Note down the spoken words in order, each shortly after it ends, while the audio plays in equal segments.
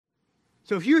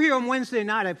So if you're here on Wednesday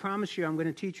night, I promise you I'm going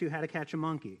to teach you how to catch a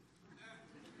monkey.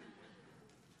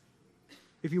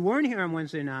 If you weren't here on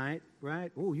Wednesday night,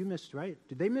 right? Oh, you missed, right?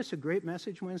 Did they miss a great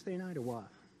message Wednesday night or what?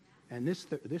 And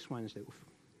this Wednesday,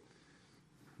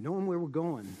 knowing where we're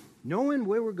going.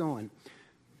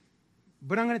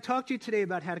 But I'm going to talk to you today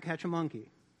about how to catch a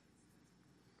monkey.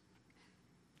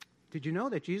 Did you know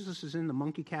that Jesus is in the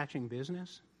monkey catching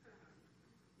business?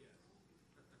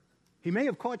 He may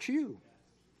have caught you.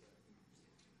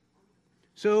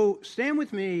 So stand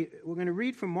with me. We're going to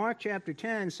read from Mark chapter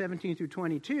 10, 17 through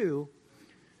 22.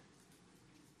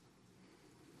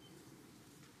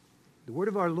 The word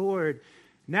of our Lord.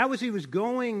 Now as he was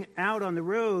going out on the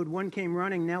road, one came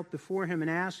running, knelt before him,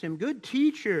 and asked him, "Good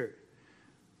teacher,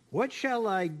 what shall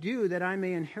I do that I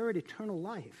may inherit eternal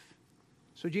life?"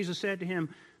 So Jesus said to him,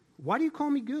 "Why do you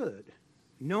call me good?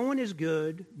 No one is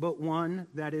good but one,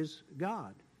 that is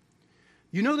God.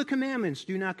 You know the commandments: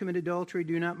 do not commit adultery,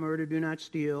 do not murder, do not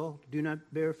steal, do not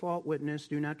bear false witness,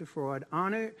 do not defraud,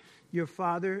 honor your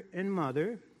father and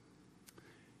mother."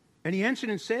 And he answered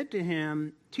and said to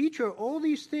him, "Teacher, all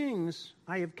these things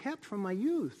I have kept from my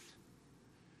youth."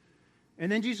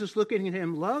 And then Jesus, looking at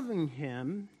him, loved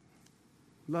him,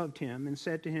 and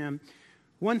said to him,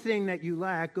 "One thing that you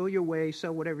lack, go your way,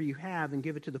 sell whatever you have, and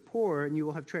give it to the poor, and you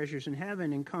will have treasures in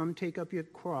heaven. And come, take up your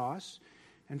cross,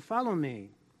 and follow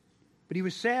me." But he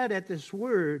was sad at this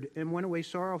word, and went away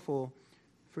sorrowful,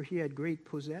 for he had great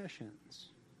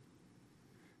possessions.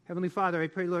 Heavenly Father, I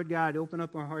pray, Lord God, open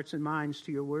up our hearts and minds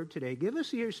to your word today. Give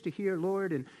us ears to hear,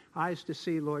 Lord, and eyes to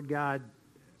see, Lord God.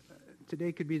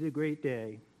 Today could be the great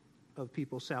day of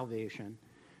people's salvation.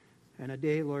 And a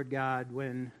day, Lord God,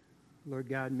 when, Lord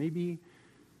God, maybe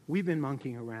we've been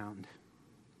monkeying around.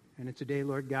 And it's a day,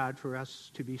 Lord God, for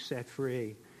us to be set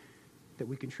free. That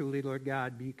we can truly, Lord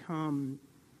God, become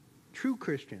true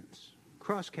Christians,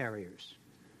 cross carriers,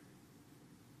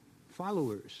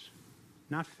 followers,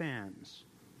 not fans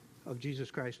of Jesus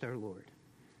Christ our Lord.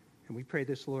 And we pray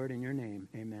this, Lord, in your name.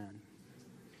 Amen.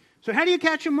 So how do you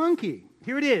catch a monkey?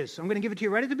 Here it is. I'm going to give it to you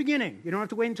right at the beginning. You don't have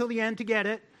to wait until the end to get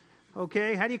it.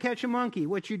 Okay, how do you catch a monkey?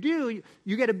 What you do,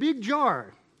 you get a big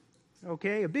jar.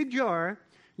 Okay, a big jar.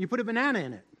 You put a banana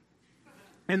in it.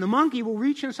 And the monkey will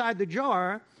reach inside the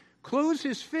jar, close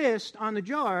his fist on the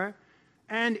jar,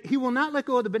 and he will not let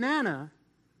go of the banana.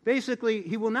 Basically,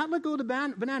 he will not let go of the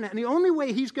banana. And the only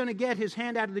way he's going to get his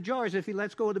hand out of the jar is if he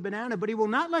lets go of the banana. But he will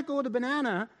not let go of the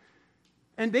banana.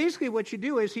 And basically what you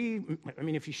do is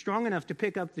if he's strong enough to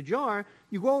pick up the jar,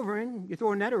 you go over and you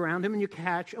throw a net around him and you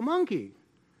catch a monkey.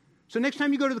 So next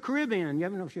time you go to the Caribbean, you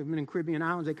don't know if you've been in Caribbean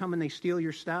islands, they come and they steal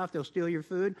your stuff, they'll steal your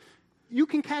food. You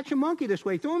can catch a monkey this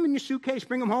way. Throw him in your suitcase,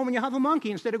 bring him home, and you'll have a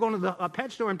monkey. Instead of going to a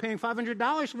pet store and paying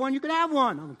 $500 for one, you could have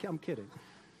one. I'm kidding.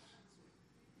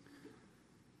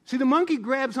 See, the monkey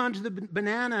grabs onto the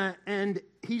banana, and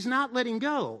he's not letting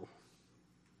go.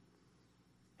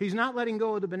 He's not letting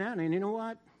go of the banana. And you know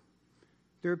what?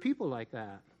 There are people like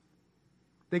that.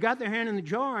 They got their hand in the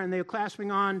jar, and they're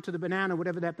clasping on to the banana,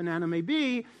 whatever that banana may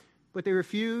be, but they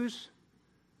refuse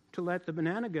to let the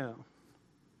banana go.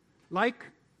 Like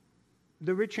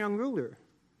the rich young ruler.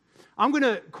 I'm going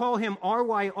to call him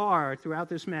RYR throughout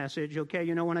this message, okay?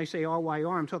 You know, when I say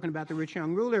RYR, I'm talking about the rich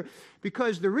young ruler,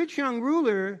 because the rich young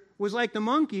ruler was like the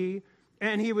monkey,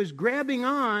 and he was grabbing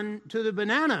on to the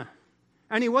banana,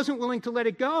 and he wasn't willing to let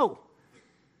it go.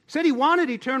 He said he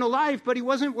wanted eternal life, but he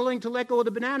wasn't willing to let go of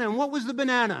the banana. And what was the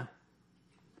banana?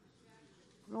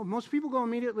 Well, most people go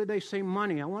immediately, they say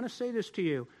money. I want to say this to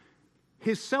you.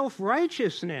 His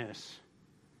self-righteousness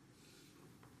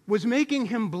was making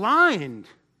him blind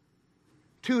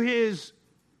to his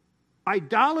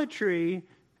idolatry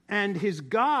and his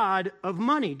god of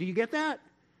money. Do you get that?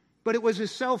 But it was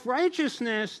his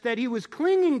self-righteousness that he was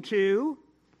clinging to,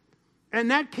 and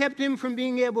that kept him from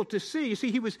being able to see. You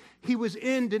see, he was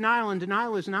in denial, and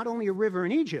denial is not only a river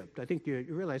in Egypt. I think you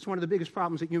realize it's one of the biggest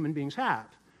problems that human beings have.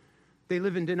 They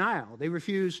live in denial. They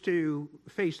refuse to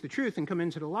face the truth and come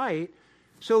into the light.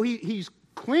 So he's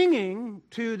clinging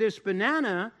to this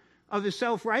banana of his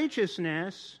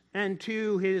self-righteousness and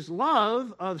to his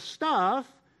love of stuff,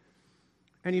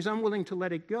 and he's unwilling to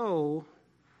let it go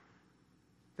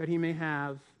that he may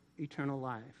have eternal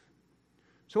life.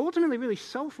 So ultimately, really,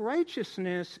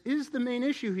 self-righteousness is the main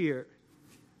issue here.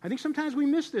 I think sometimes we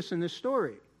miss this in this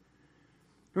story.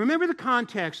 Remember the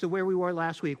context of where we were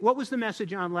last week. What was the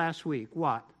message on last week?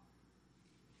 What?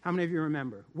 How many of you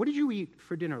remember? What did you eat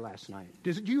for dinner last night?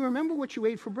 Do you remember what you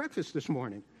ate for breakfast this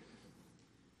morning?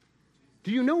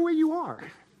 Do you know where you are?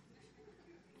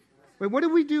 Wait, what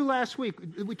did we do last week?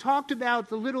 We talked about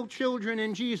the little children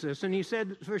in Jesus, and he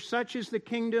said, "For such is the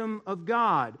kingdom of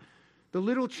God." The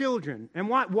little children. And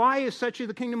why is such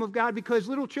the kingdom of God? Because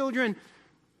little children,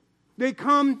 they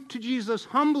come to Jesus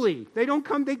humbly. They don't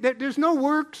come, there's no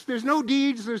works, there's no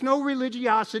deeds, there's no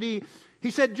religiosity.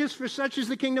 He said, just for such is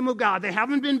the kingdom of God. They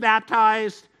haven't been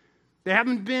baptized. They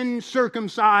haven't been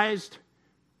circumcised.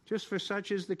 Just for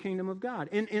such is the kingdom of God.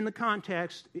 In the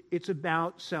context, it's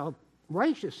about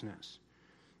self-righteousness.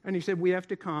 And he said, we have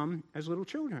to come as little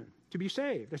children to be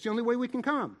saved. That's the only way we can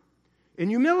come. In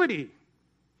humility.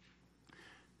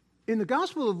 In the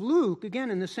Gospel of Luke,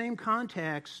 again, in the same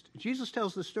context, Jesus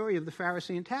tells the story of the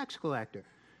Pharisee and tax collector.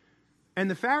 And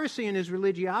the Pharisee in his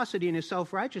religiosity and his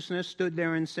self-righteousness stood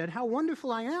there and said, how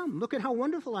wonderful I am. Look at how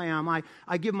wonderful I am.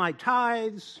 I give my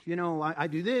tithes, I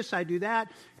do this, I do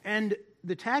that. And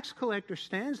the tax collector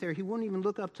stands there. He won't even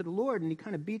look up to the Lord, and he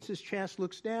kind of beats his chest,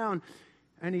 looks down,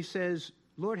 and he says,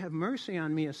 Lord, have mercy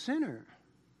on me, a sinner.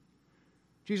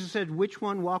 Jesus said, which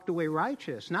one walked away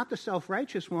righteous? Not the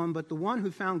self-righteous one, but the one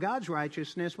who found God's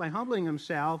righteousness by humbling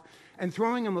himself and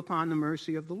throwing him upon the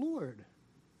mercy of the Lord.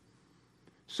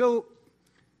 So,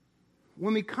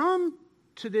 when we come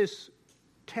to this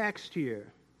text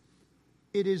here,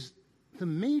 it is the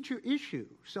major issue,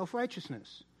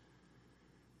 self-righteousness.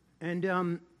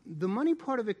 And the money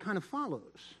part of it kind of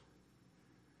follows.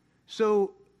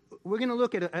 So, we're going to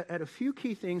look at a few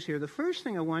key things here. The first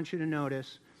thing I want you to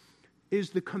notice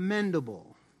is the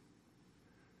commendable.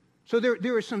 So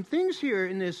there are some things here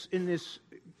in this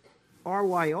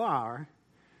RYR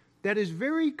that is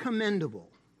very commendable.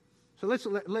 So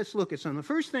let's look at some. The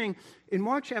first thing, in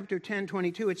Mark chapter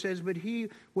 10:22, it says, but he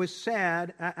was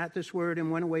sad at this word and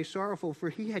went away sorrowful, for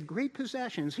he had great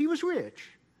possessions. He was rich.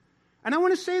 And I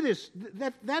want to say this,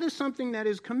 that is something that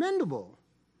is commendable.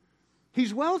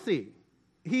 He's wealthy.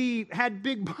 He had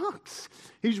big bucks.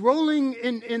 He's rolling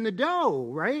in the dough,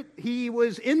 right? He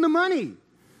was in the money,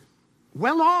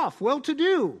 well off,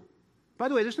 well-to-do. By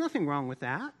the way, there's nothing wrong with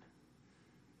that.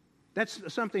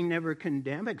 That's something never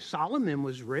condemned. Like Solomon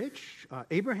was rich.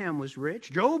 Abraham was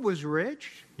rich. Job was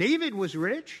rich. David was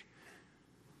rich.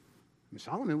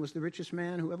 Solomon was the richest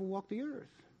man who ever walked the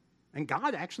earth. And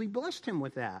God actually blessed him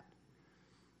with that.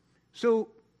 So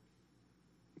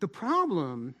the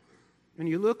problem, and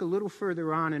you look a little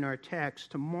further on in our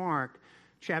text to Mark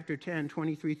chapter 10,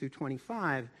 23 through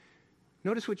 25,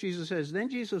 notice what Jesus says. Then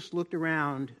Jesus looked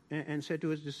around and said to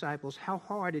his disciples, how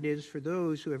hard it is for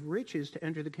those who have riches to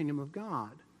enter the kingdom of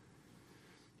God.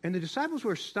 And the disciples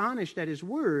were astonished at his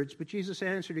words, but Jesus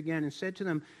answered again and said to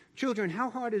them, children, how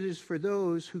hard it is for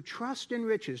those who trust in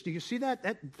riches. Do you see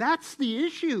that? That's the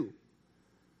issue.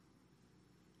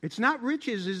 It's not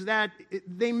riches, is that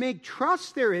they make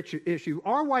trust their issue.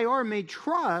 RYR made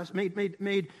trust,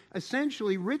 made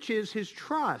essentially riches his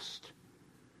trust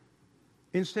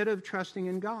instead of trusting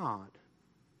in God.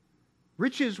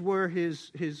 Riches were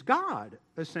his God,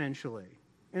 essentially,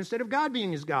 instead of God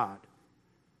being his God.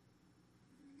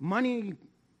 Money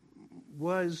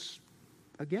was,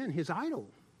 again, his idol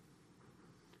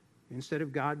instead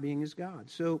of God being his God.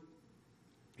 So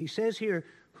he says here,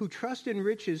 who trust in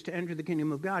riches to enter the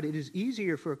kingdom of God. It is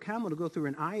easier for a camel to go through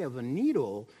an eye of a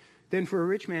needle than for a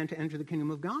rich man to enter the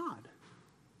kingdom of God.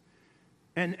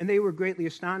 And they were greatly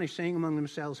astonished, saying among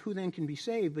themselves, who then can be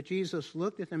saved? But Jesus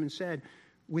looked at them and said,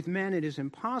 with men it is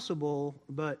impossible,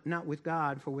 but not with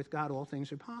God, for with God all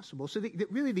things are possible. So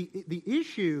really the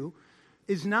issue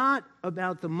is not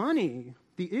about the money.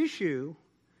 The issue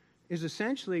is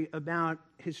essentially about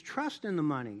his trust in the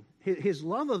money, his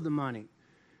love of the money.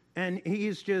 And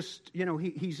he's just,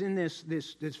 he's in this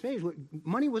phase where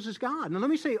money was his God. Now, let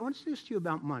me say, I want to say this to you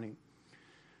about money.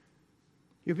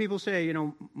 People say,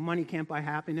 money can't buy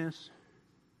happiness.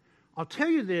 I'll tell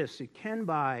you this, it can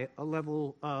buy a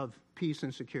level of peace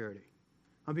and security.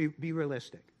 I'll be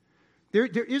realistic. There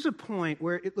is a point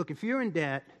where, if you're in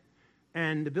debt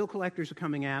and the bill collectors are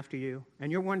coming after you and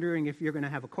you're wondering if you're going to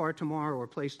have a car tomorrow or a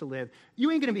place to live,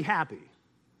 you ain't going to be happy.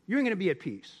 You ain't going to be at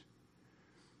peace.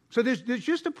 So there's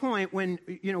just a point when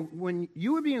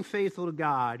you are being faithful to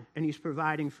God and he's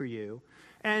providing for you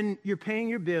and you're paying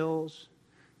your bills,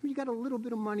 you got a little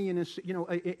bit of money in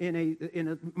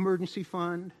an emergency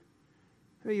fund.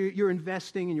 You're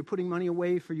investing and you're putting money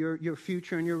away for your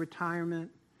future and your retirement.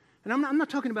 And I'm not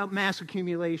talking about mass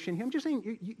accumulation here. I'm just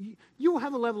saying you will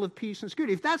have a level of peace and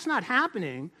security. If that's not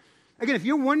happening, again, if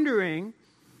you're wondering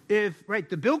if,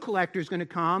 the bill collector is going to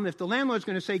come, if the landlord's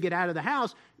going to say, get out of the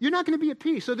house, you're not going to be at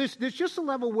peace. So there's just a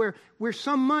level where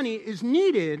some money is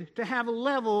needed to have a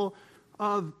level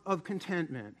of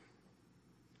contentment,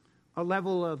 a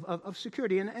level of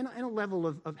security, and a level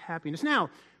of happiness. Now,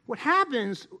 what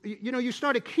happens, you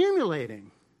start accumulating.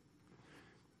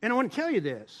 And I want to tell you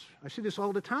this. I see this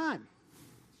all the time.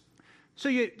 So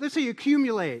let's say you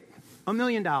accumulate $1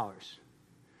 million. $2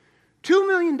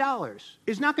 million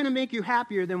is not going to make you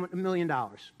happier than $1 million.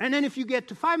 And then if you get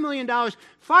to $5 million,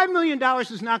 $5 million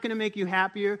is not going to make you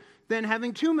happier than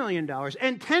having $2 million.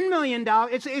 And $10 million,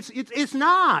 it's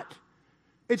not.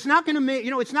 It's not going to make,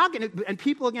 it's not going to, and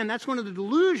people, again, that's one of the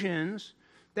delusions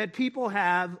that people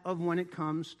have of when it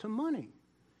comes to money.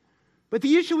 But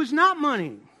the issue is not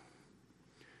money.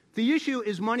 The issue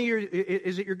is money,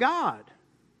 is it your God?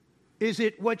 Is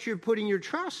it what you're putting your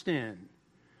trust in?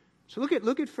 So look at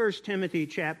 1 Timothy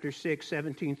chapter 6,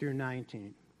 17 through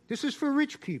 19. This is for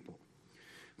rich people.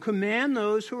 Command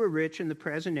those who are rich in the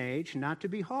present age not to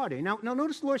be haughty. Now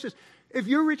notice the Lord says, if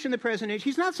you're rich in the present age,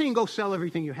 he's not saying go sell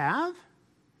everything you have.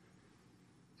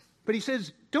 But he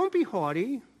says, don't be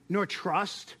haughty, nor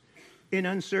trust in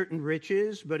uncertain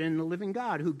riches, but in the living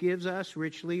God who gives us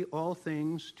richly all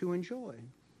things to enjoy.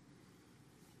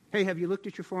 Hey, have you looked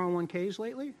at your 401ks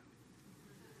lately?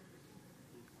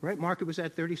 Right, market was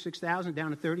at 36,000, down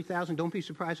to 30,000. Don't be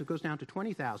surprised if it goes down to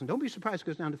 20,000. Don't be surprised if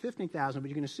it goes down to 15,000. What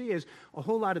you're going to see is a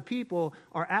whole lot of people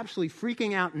are absolutely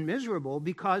freaking out and miserable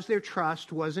because their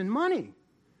trust was in money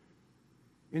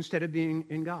instead of being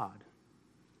in God.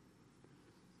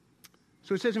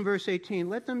 So it says in verse 18,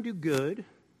 let them do good.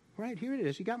 Right, here it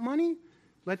is. You got money?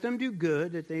 Let them do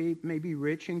good, that they may be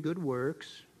rich in good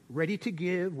works, ready to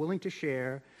give, willing to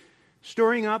share,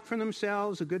 storing up for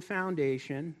themselves a good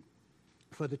foundation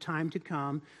for the time to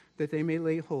come, that they may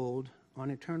lay hold on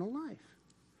eternal life.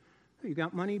 You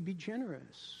got money, be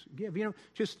generous. Give.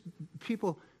 Just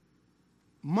people,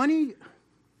 money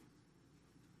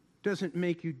doesn't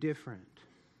make you different.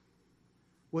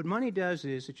 What money does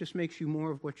is it just makes you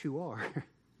more of what you are.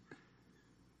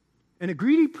 And a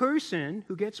greedy person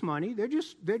who gets money, they're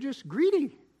just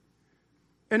greedy.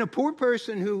 And a poor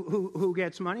person who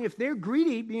gets money, if they're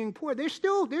greedy, being poor, they're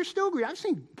still greedy. I've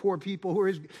seen poor people who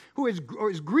are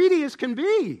as greedy as can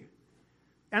be.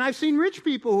 And I've seen rich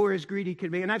people who are as greedy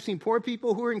can be. And I've seen poor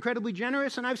people who are incredibly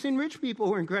generous, and I've seen rich people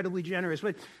who are incredibly generous.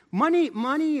 But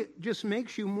money just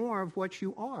makes you more of what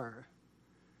you are.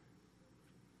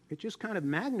 It just kind of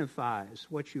magnifies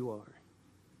what you are.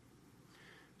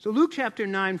 So Luke chapter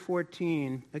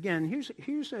 9:14, again,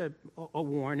 here's a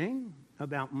warning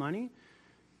about money.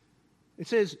 It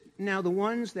says, now the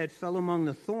ones that fell among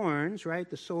the thorns, right,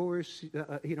 the sowers,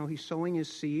 he's sowing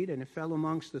his seed, and it fell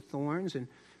amongst the thorns, and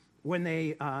when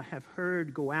they have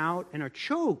heard, go out and are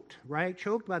choked, right,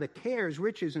 choked by the cares,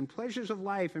 riches, and pleasures of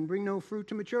life, and bring no fruit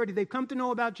to maturity. They've come to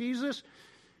know about Jesus,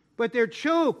 but they're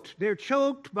choked. They're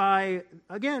choked by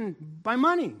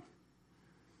money,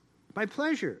 by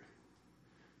pleasure.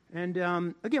 And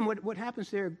again, what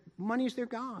happens there, money is their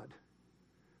God.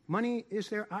 Money is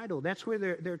their idol. That's where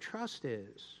their trust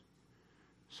is.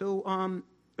 So,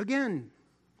 again,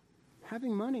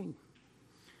 having money.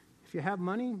 If you have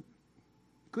money,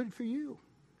 good for you.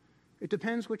 It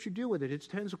depends what you do with it. It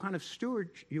depends what kind of steward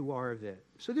you are of it.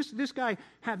 So this guy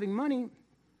having money,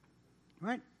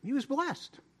 right, he was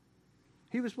blessed.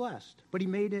 He was blessed. But he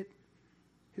made it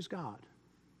his God.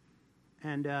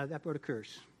 And that brought a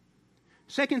curse.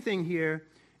 Second thing here,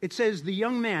 it says the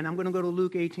young man, I'm going to go to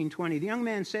Luke 18:20. The young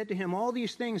man said to him, all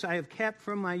these things I have kept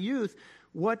from my youth.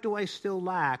 What do I still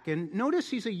lack? And notice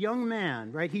he's a young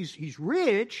man, right? He's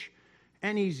rich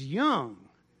and he's young.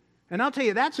 And I'll tell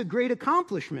you, that's a great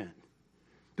accomplishment.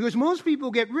 Because most people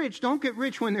don't get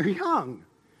rich when they're young.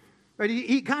 Right?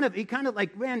 He kind of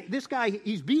like, man, this guy,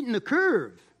 he's beaten the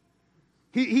curve.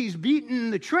 He's beaten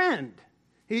the trend.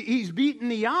 He's beaten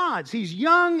the odds. He's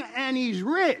young and he's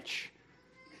rich.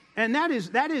 And that is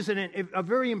a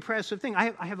very impressive thing.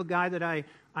 I have a guy that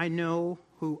I know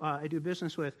who I do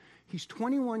business with. He's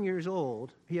 21 years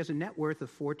old. He has a net worth of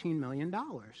 $14 million.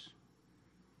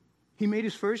 He made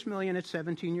his first million at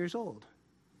 17 years old.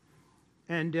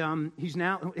 And he's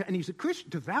a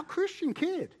devout Christian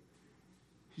kid.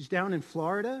 He's down in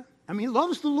Florida. I mean, he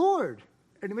loves the Lord.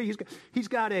 Anyway, he's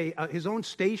got his own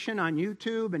station on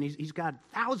YouTube, and he's got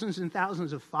thousands and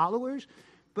thousands of followers.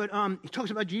 But he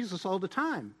talks about Jesus all the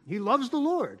time. He loves the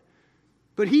Lord.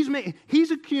 But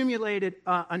he's accumulated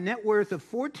a net worth of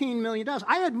 $14 million.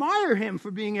 I admire him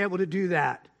for being able to do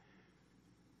that.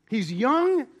 He's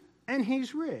young and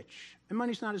he's rich. And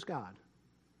money's not his God.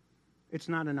 It's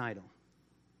not an idol.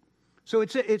 So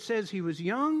it says he was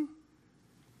young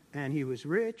and he was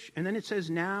rich. And then it says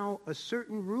now a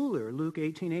certain ruler, Luke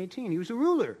 18:18. He was a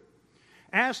ruler.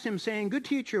 Asked him saying, good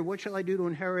teacher, what shall I do to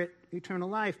inherit eternal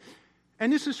life?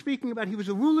 And this is speaking about he was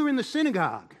a ruler in the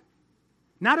synagogue,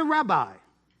 not a rabbi.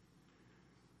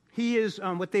 He is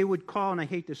what they would call, and I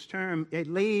hate this term, a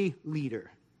lay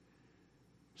leader.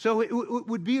 So it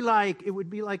would be like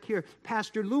here,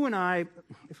 Pastor Lou and I,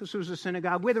 if this was a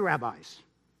synagogue, we're the rabbis.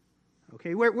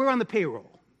 Okay, we're on the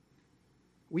payroll.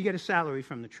 We get a salary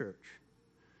from the church.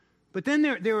 But then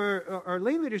there are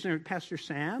lay leaders. There. Pastor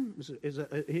Sam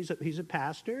he's a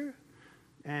pastor,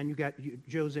 and you got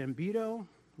Joe Zambito,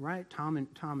 right? Tom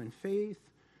and Faith.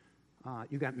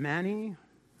 You got Manny,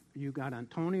 you got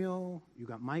Antonio, you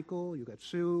got Michael, you got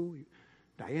Sue,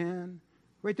 Diane.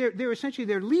 Right? They're essentially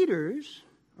leaders.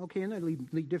 Okay, and they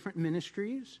lead different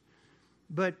ministries.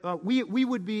 But we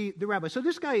would be the rabbi. So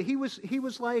this guy, he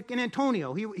was like an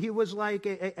Antonio. He was like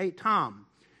a Tom.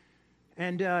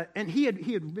 And he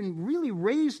had been really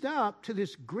raised up to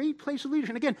this great place of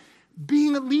leadership. And again,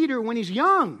 being a leader when he's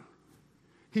young.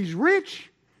 He's rich,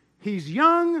 he's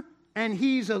young, and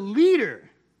he's a leader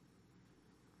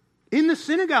in the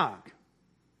synagogue.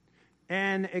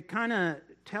 And it kind of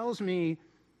tells me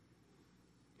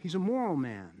he's a moral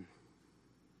man.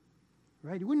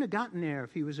 Right? He wouldn't have gotten there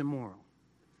if he was immoral.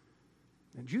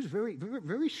 And Jews very, very,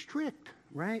 very strict,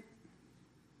 right?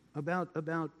 About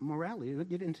morality. Don't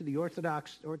get into the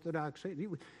Orthodox.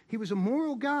 He was a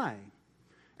moral guy.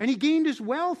 And he gained his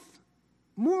wealth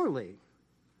morally.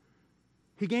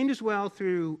 He gained his wealth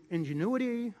through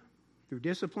ingenuity, through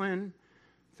discipline,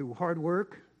 through hard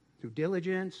work, through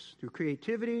diligence, through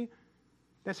creativity.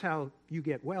 That's how you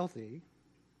get wealthy.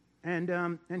 And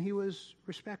he was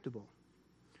respectable.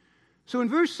 So in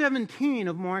verse 17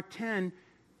 of Mark 10,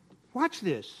 watch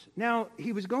this. Now,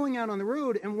 he was going out on the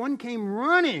road, and one came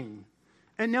running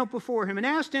and knelt before him and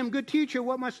asked him, "Good teacher,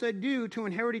 what must I do to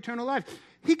inherit eternal life?"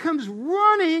 He comes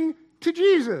running to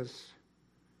Jesus.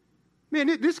 Man,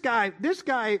 this guy,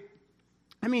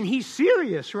 I mean, he's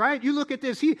serious, right? You look at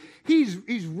this,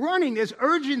 he's running, there's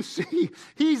urgency.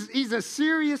 He's a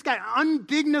serious guy,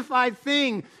 undignified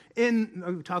thing.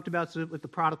 We talked about it with the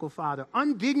prodigal father.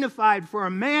 Undignified for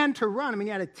a man to run. I mean,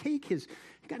 he got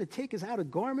to take his outer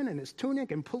garment and his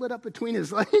tunic and pull it up between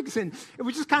his legs, and it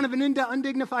was just kind of an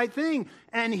undignified thing.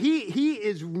 And he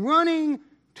is running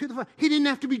to the. He didn't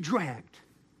have to be dragged.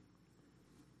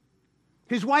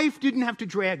 His wife didn't have to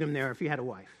drag him there if he had a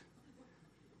wife.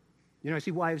 You know, I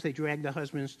see wives, they drag the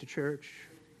husbands to church,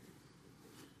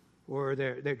 or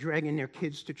they're dragging their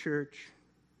kids to church.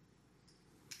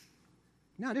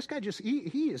 No, this guy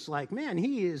he is like, man,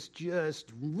 he is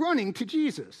just running to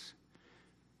Jesus.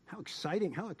 How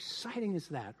exciting is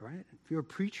that, right? If you're a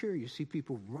preacher, you see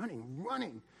people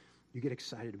running. You get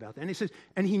excited about that. And he says,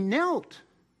 and he knelt,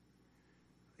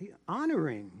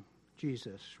 honoring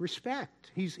Jesus, respect.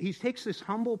 He takes this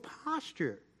humble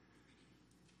posture.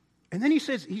 And then he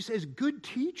says, good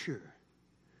teacher.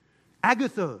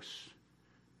 Agathos.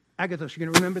 Agathos, you're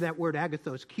going to remember that word,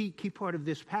 agathos, key part of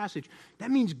this passage.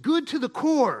 That means good to the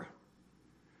core.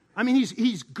 I mean,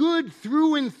 he's good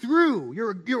through and through.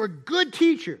 You're a good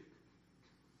teacher.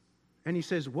 And he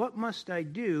says, what must I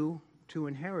do to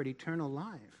inherit eternal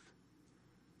life?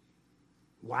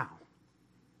 Wow.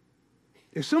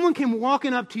 If someone came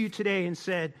walking up to you today and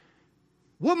said,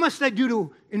 what must I do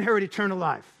to inherit eternal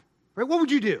life? Right? What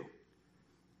would you do?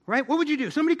 Right? What would you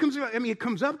do? Somebody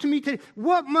comes up to me today.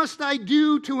 What must I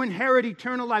do to inherit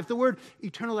eternal life? The word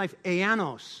eternal life,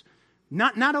 aianos.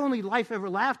 Not only life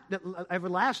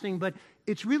everlasting, but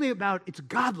it's really about, it's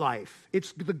God life.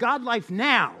 It's the God life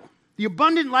now. The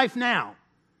abundant life now.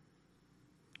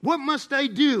 What must I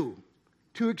do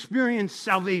to experience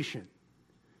salvation?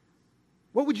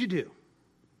 What would you do?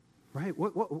 Right?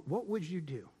 What would you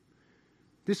do?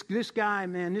 This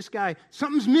guy,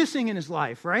 something's missing in his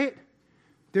life, right?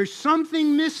 There's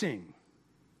something missing.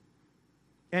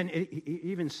 And it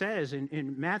even says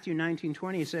in Matthew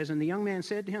 19:20, it says, and the young man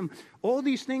said to him, all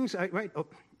these things,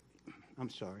 I'm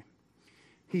sorry.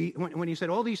 When he said,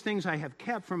 all these things I have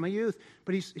kept from my youth,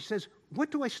 but he says,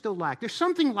 what do I still lack? There's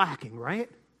something lacking, right?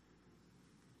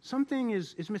 Something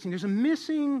is missing. There's a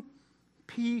missing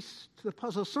piece to the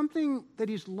puzzle, something that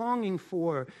he's longing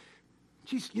for.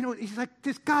 He's like,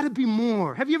 there's got to be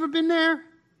more. Have you ever been there?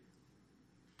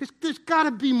 There's got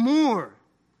to be more.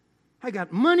 I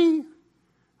got money.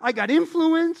 I got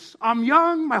influence. I'm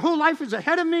young. My whole life is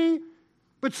ahead of me.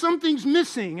 But something's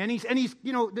missing. And he's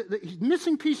he's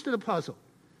missing piece to the puzzle.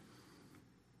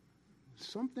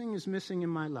 Something is missing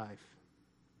in my life.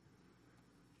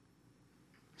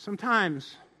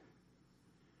 Sometimes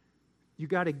you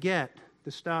got to get the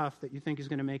stuff that you think is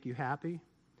going to make you happy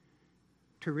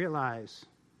to realize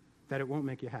that it won't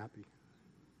make you happy.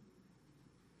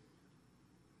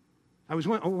 I was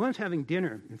once having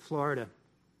dinner in Florida.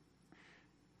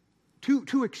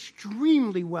 Two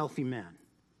extremely wealthy men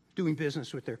doing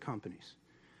business with their companies.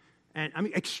 And I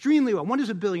mean, extremely well. One is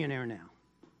a billionaire now.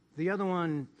 The other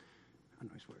one,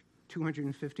 don't know, he's worth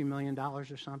 $250 million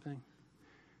or something.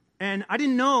 And I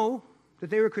didn't know that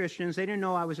they were Christians. They didn't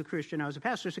know I was a Christian. I was a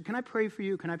pastor. I said, can I pray for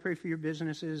you? Can I pray for your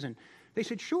businesses? And they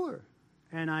said, sure.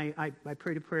 And I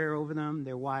prayed a prayer over them,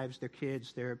 their wives, their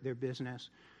kids, their business,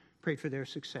 prayed for their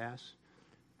success.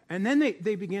 And then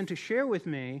they began to share with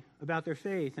me about their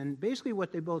faith. And basically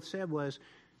what they both said was,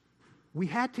 we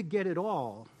had to get it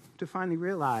all to finally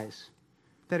realize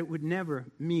that it would never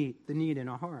meet the need in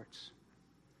our hearts.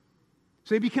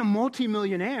 So they become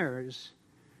multimillionaires,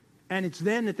 and it's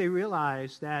then that they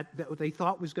realized that what they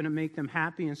thought was going to make them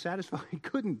happy and satisfied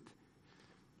couldn't.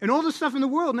 And all the stuff in the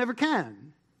world never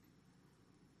can.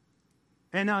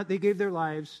 And they gave their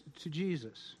lives to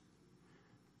Jesus.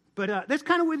 But that's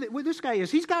kind of where this guy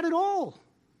is. He's got it all.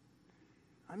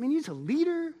 I mean, he's a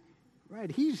leader,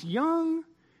 right? He's young,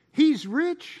 he's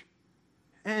rich,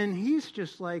 and he's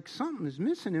just like, something is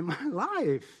missing in my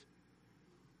life.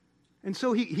 And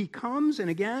so he comes, and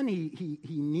again, he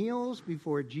kneels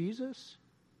before Jesus.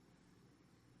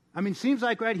 I mean, seems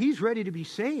like, right, he's ready to be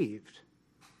saved.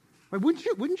 Right?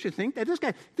 Wouldn't you think that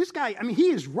this guy, I mean, he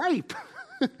is ripe.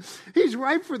 He's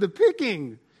ripe for the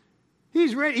picking.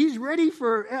 He's ready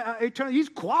for eternal. He's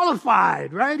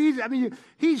qualified, right?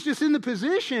 He's just in the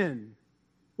position.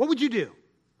 What would you do?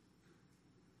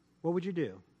 What would you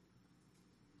do?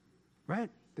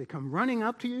 Right? They come running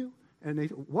up to you, and they,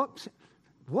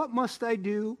 what must I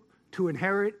do to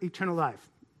inherit eternal life?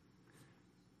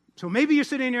 So maybe you're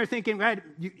sitting there thinking, right,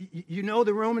 you know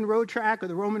the Roman road track or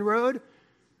the Roman road?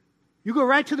 You go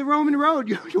right to the Roman road.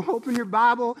 You open your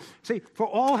Bible, say, for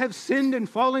all have sinned and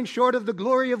fallen short of the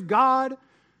glory of God.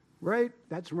 Right?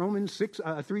 That's Romans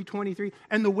 3:23.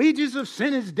 And the wages of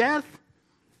sin is death,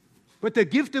 but the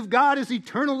gift of God is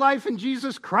eternal life in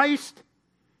Jesus Christ.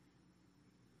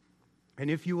 And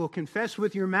if you will confess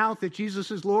with your mouth that Jesus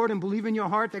is Lord and believe in your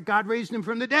heart that God raised him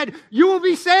from the dead, you will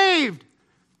be saved.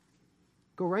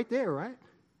 Go right there, right?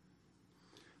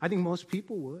 I think most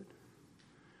people would.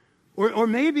 Or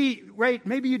maybe, right,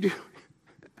 maybe you do.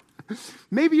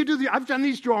 Maybe you do. I've done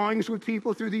these drawings with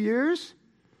people through the years.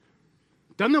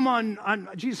 Done them on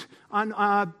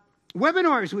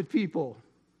webinars with people.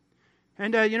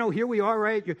 And, here we are,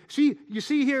 right? You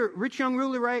see here, rich young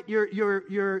ruler, right?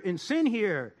 You're in sin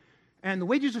here. And the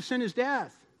wages of sin is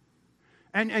death.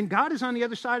 And God is on the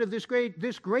other side of this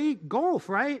great gulf,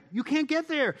 right? You can't get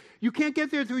there. You can't get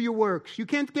there through your works. You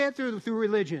can't get there through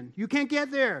religion. You can't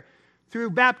get there through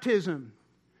baptism.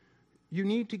 You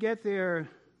need to get there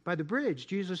by the bridge.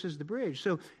 Jesus is the bridge.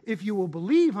 So if you will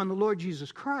believe on the Lord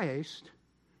Jesus Christ,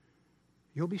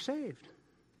 you'll be saved.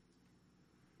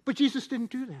 But Jesus didn't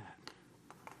do that.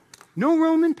 No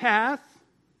Roman path,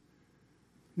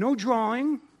 no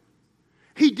drawing.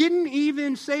 He didn't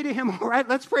even say to him, all right,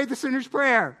 let's pray the sinner's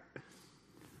prayer.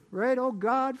 Right? Oh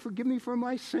God, forgive me for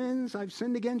my sins. I've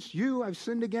sinned against you. I've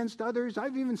sinned against others.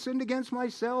 I've even sinned against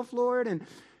myself, Lord. And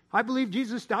I believe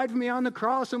Jesus died for me on the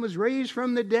cross and was raised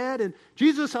from the dead. And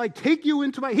Jesus, I take you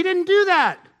into my... He didn't do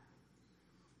that.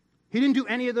 He didn't do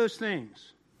any of those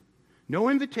things. No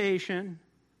invitation,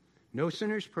 no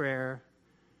sinner's prayer,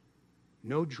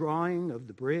 no drawing of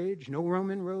the bridge, no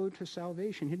Roman road to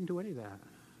salvation. He didn't do any of that.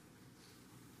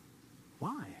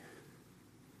 Why?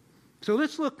 So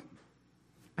let's look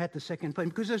at the second point,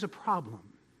 because there's a problem.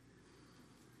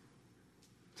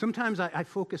 Sometimes I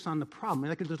focus on the problem.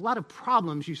 Like, there's a lot of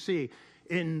problems you see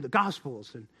in the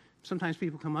Gospels, and sometimes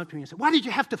people come up to me and say, why did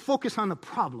you have to focus on the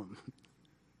problem?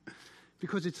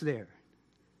 Because it's there.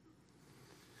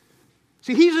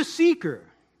 See, he's a seeker.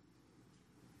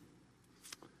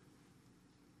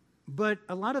 But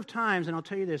a lot of times, and I'll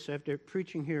tell you this after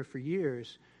preaching here for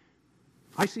years,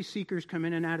 I see seekers come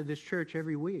in and out of this church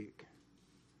every week.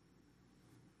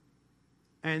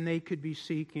 And they could be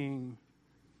seeking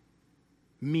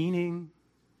meaning.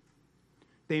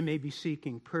 They may be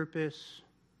seeking purpose.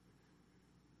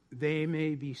 They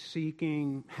may be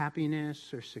seeking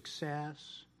happiness or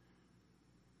success.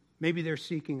 Maybe they're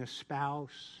seeking a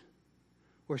spouse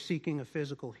or seeking a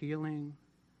physical healing.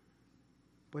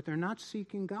 But they're not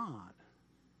seeking God.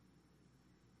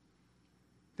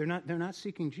 They're not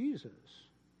seeking Jesus.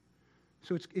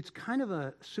 So it's kind of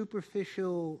a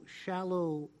superficial,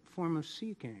 shallow form of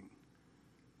seeking.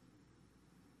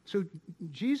 So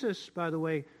Jesus, by the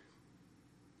way,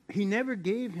 he never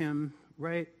gave him,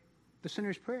 right, the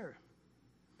sinner's prayer.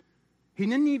 He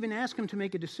didn't even ask him to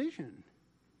make a decision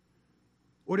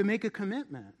or to make a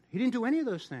commitment. He didn't do any of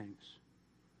those things.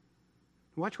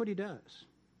 Watch what he does.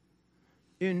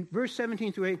 In verse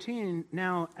 17 through 18,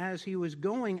 now as he was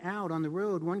going out on the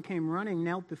road, one came running,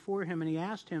 knelt before him, and he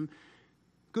asked him,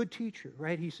 Good teacher,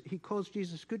 right? He calls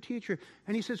Jesus good teacher.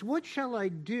 And he says, what shall I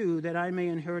do that I may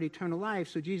inherit eternal life?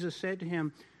 So Jesus said to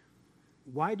him,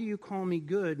 why do you call me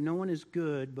good? No one is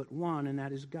good but one, and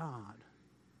that is God.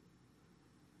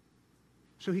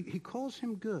 So he calls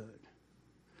him good.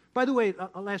 By the way,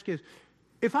 I'll ask you this.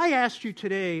 If I asked you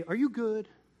today, are you good?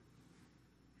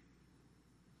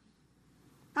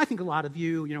 I think a lot of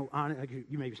you,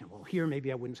 you may be saying, well, here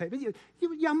maybe I wouldn't say, but yeah,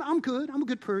 I'm good. I'm a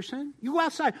good person. You go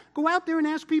outside. Go out there and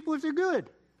ask people if they're good.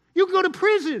 You can go to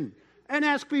prison and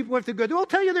ask people if they're good. They'll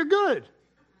tell you they're good.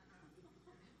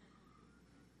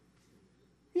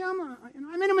 Yeah,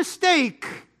 I made a mistake.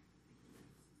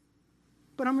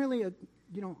 But I'm really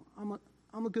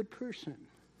I'm a good person.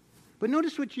 But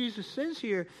notice what Jesus says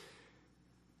here.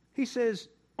 He says,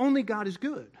 only God is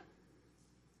good.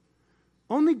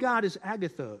 Only God is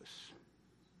agathos.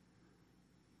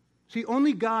 See,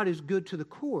 only God is good to the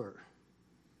core.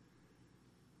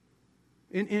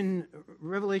 In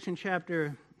Revelation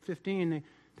chapter 15,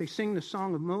 they sing the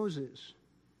song of Moses.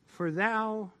 For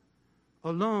thou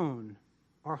alone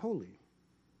art holy.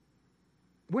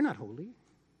 We're not holy.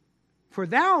 For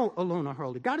thou alone art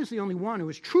holy. God is the only one who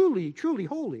is truly, truly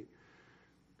holy.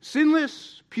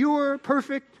 Sinless, pure,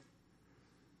 perfect.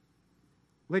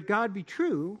 Let God be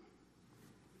true,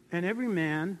 and every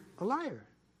man a liar.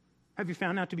 Have you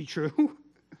found that to be true?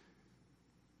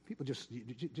 People just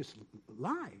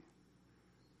lie.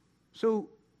 So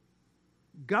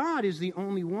God is the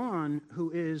only one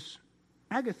who is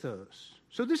agathos.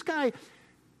 So this guy,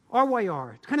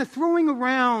 RYR, it's kind of throwing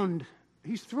around,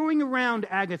 he's throwing around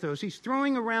agathos. He's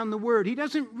throwing around the word. He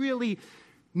doesn't really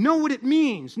know what it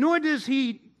means, nor does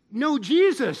he know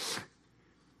Jesus,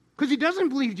 because he doesn't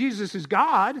believe Jesus is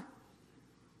God.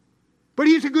 But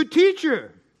he's a good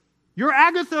teacher. You're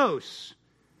agathos.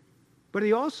 But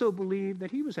he also believed that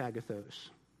he was agathos.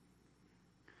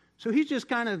 So he's just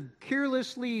kind of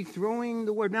carelessly throwing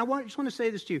the word. Now, I just want to say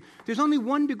this to you. There's only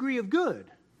one degree of good.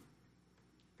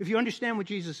 If you understand what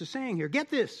Jesus is saying here, get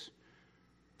this.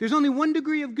 There's only one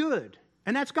degree of good,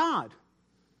 and that's God.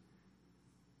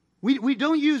 We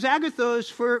don't use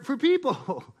agathos for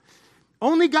people.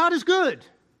 Only God is good.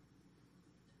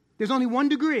 There's only one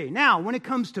degree. Now, when it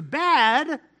comes to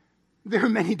bad, there are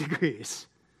many degrees.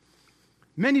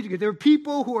 Many degrees. There are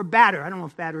people who are badder. I don't know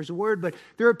if badder is a word, but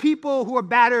there are people who are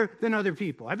badder than other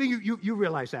people. I think you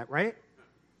realize that, right?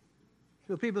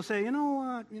 So people say, you know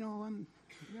what,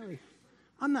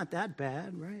 I'm not that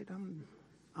bad, right?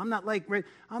 I'm not like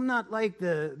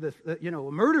the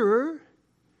a murderer.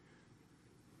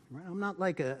 Right? I'm not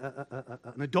like an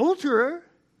adulterer.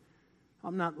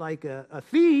 I'm not like a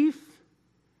thief.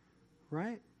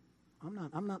 Right?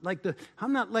 I'm not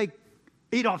like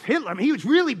Adolf Hitler. I mean, he was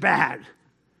really bad.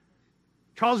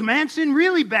 Charles Manson,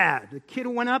 really bad. The kid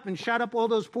who went up and shot up all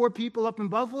those poor people up in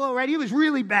Buffalo, right? He was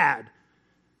really bad.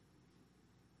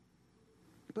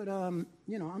 But I'm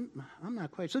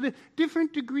not quite. So there are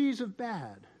different degrees of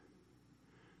bad.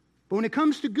 But when it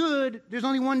comes to good, there's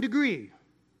only one degree.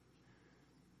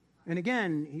 And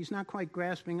again, he's not quite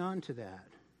grasping onto that.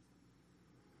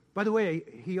 By the way,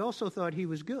 he also thought he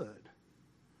was good.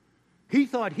 He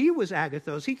thought he was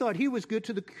agathos. He thought he was good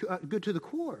to the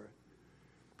core,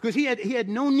 because he had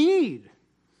no need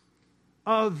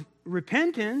of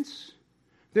repentance.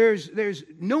 There's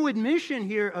no admission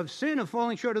here of sin, of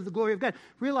falling short of the glory of God.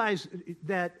 Realize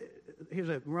that here's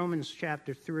Romans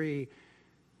chapter 3,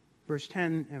 verse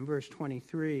 10 and verse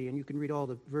 23, and you can read all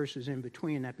the verses in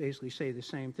between that basically say the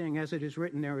same thing. As it is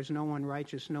written, there is no one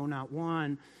righteous, no, not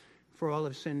one, for all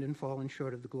have sinned and fallen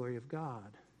short of the glory of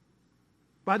God.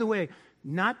 By the way,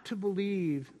 not to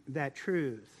believe that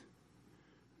truth,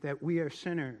 that we are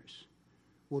sinners,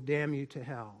 will damn you to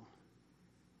hell.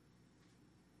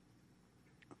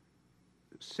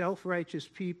 Self-righteous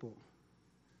people,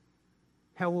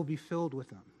 hell will be filled with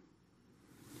them.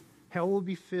 Hell will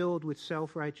be filled with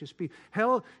self-righteous people.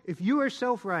 Hell, if you are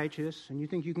self-righteous and you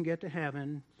think you can get to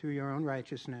heaven through your own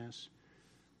righteousness,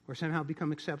 or somehow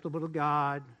become acceptable to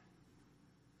God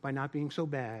by not being so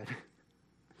bad,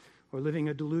 or living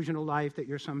a delusional life that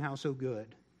you're somehow so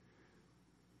good,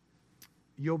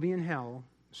 you'll be in hell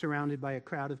surrounded by a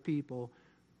crowd of people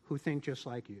who think just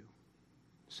like you.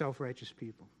 Self-righteous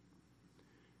people.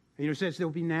 And it says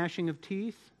there'll be gnashing of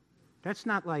teeth. That's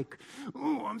not like,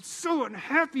 oh, I'm so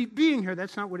unhappy being here.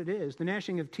 That's not what it is. The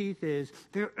gnashing of teeth is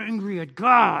they're angry at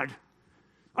God.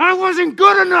 I wasn't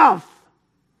good enough.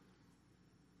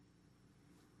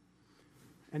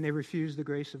 And they refuse the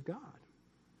grace of God.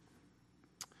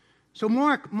 So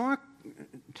Mark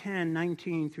 10,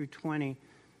 19 through 20,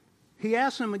 he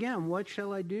asks them again, what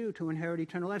shall I do to inherit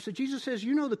eternal life? So Jesus says,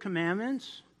 you know the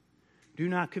commandments. Do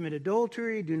not commit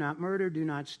adultery, do not murder, do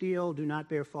not steal, do not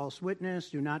bear false witness,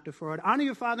 do not defraud. Honor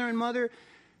your father and mother.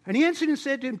 And he answered and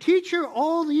said to him, Teacher,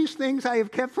 all these things I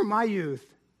have kept from my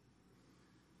youth.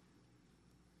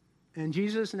 And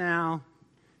Jesus now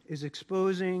is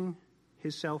exposing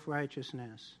his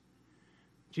self-righteousness.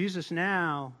 Jesus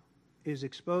now is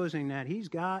exposing that he's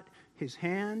got his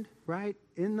hand right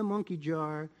in the monkey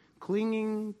jar,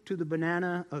 clinging to the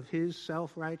banana of his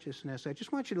self-righteousness. I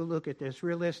just want you to look at this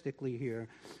realistically here,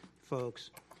 folks.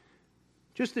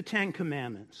 Just the 10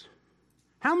 Commandments.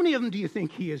 How many of them do you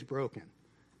think he has broken?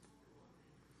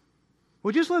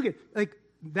 Well, just look at, like,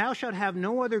 thou shalt have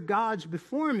no other gods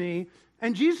before me.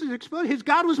 And Jesus exposed his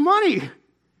God was money.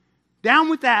 Down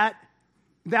with that.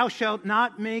 Thou shalt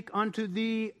not make unto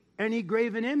thee any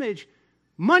graven image.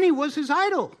 Money was his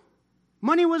idol.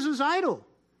 Money was his idol.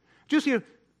 Just here,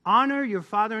 honor your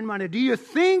father and mother. Do you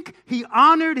think he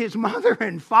honored his mother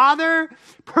and father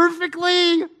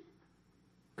perfectly?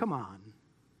 Come on.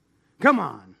 Come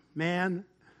on, man.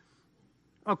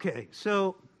 Okay,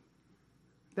 so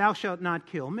thou shalt not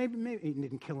kill. Maybe he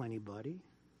didn't kill anybody.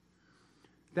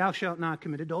 Thou shalt not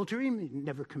commit adultery. He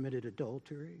never committed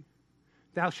adultery.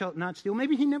 Thou shalt not steal.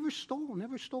 Maybe he never stole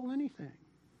anything.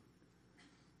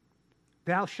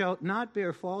 Thou shalt not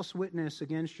bear false witness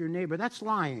against your neighbor. That's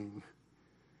lying.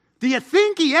 Do you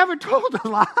think he ever told a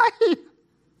lie?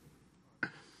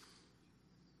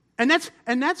 And that's,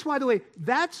 by the way,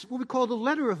 that's what we call the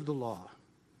letter of the law.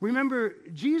 Remember,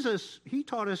 Jesus, he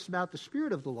taught us about the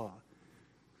spirit of the law.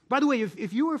 By the way,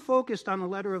 if you are focused on the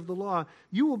letter of the law,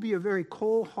 you will be a very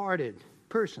cold-hearted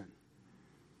person.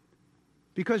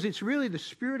 Because it's really the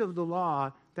spirit of the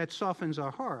law that softens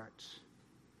our hearts.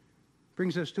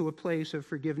 Brings us to a place of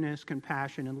forgiveness,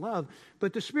 compassion, and love.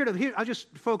 But the spirit of, here, I'll just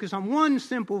focus on one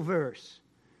simple verse.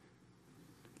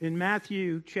 In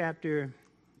Matthew chapter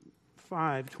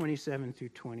 5, 27 through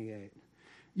 28.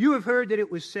 You have heard that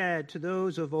it was said to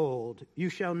those of old, you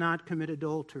shall not commit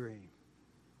adultery.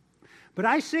 But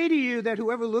I say to you that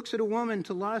whoever looks at a woman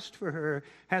to lust for her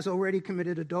has already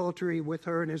committed adultery with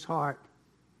her in his heart.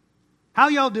 How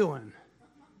y'all doing?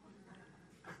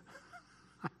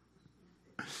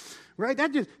 Right?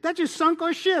 That just sunk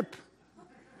our ship.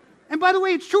 And by the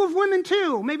way, it's true of women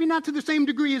too. Maybe not to the same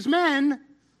degree as men.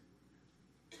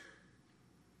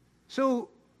 So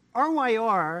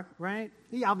RYR, right?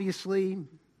 He obviously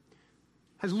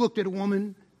has looked at a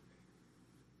woman,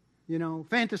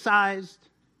 fantasized.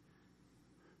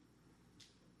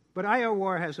 But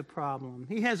IRWAR has a problem.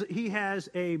 He has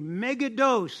a mega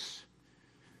dose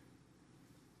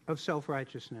of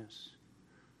self-righteousness.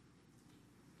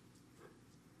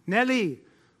 Nelly,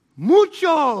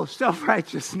 mucho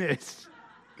self-righteousness.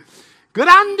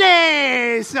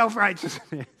 Grande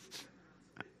self-righteousness.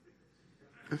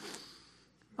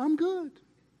 I'm good.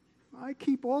 I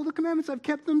keep all the commandments. I've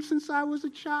kept them since I was a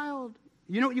child.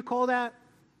 You know what you call that?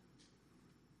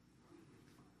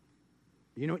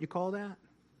 You know what you call that?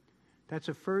 That's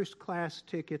a first-class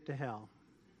ticket to hell.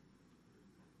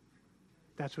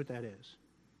 That's what that is.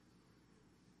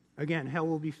 Again, hell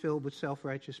will be filled with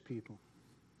self-righteous people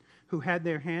who had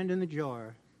their hand in the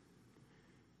jar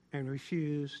and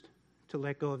refused to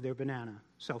let go of their banana,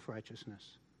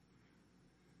 self-righteousness.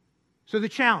 So the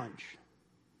challenge,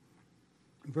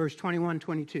 verse 21,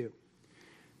 22.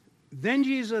 Then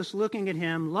Jesus, looking at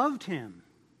him, loved him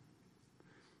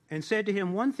and said to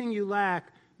him, one thing you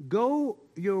lack, go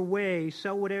your way,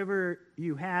 sell whatever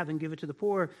you have and give it to the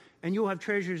poor, and you'll have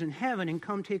treasures in heaven, and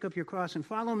come take up your cross and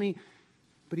follow me.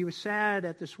 But he was sad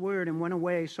at this word and went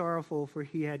away sorrowful, for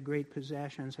he had great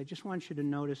possessions. I just want you to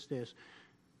notice this.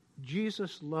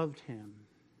 Jesus loved him.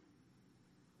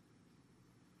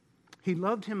 He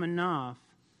loved him enough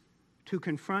to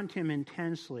confront him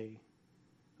intensely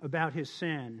about his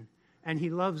sin, and he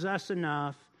loves us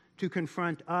enough to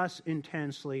confront us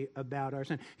intensely about our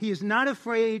sin. He is not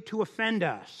afraid to offend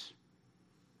us.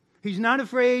 He's not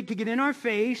afraid to get in our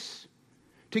face,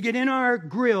 to get in our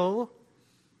grill,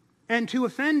 and to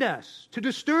offend us, to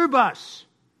disturb us,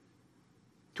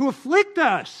 to afflict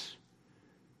us,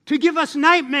 to give us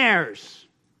nightmares.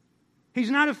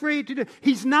 He's not afraid to do.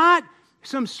 He's not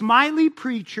some smiley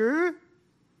preacher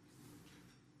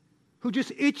who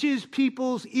just itches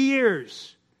people's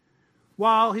ears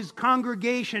while his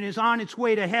congregation is on its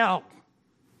way to hell.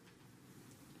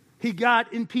 He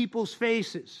got in people's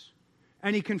faces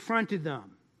and he confronted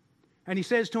them. And he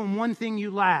says to them, one thing you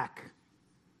lack.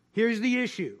 Here's the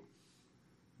issue.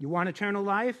 You want eternal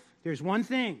life? There's one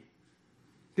thing.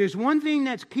 There's one thing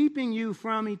that's keeping you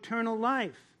from eternal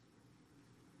life.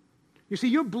 You see,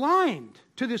 you're blind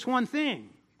to this one thing,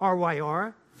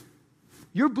 RYR.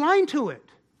 You're blind to it.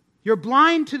 You're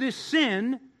blind to this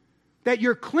sin that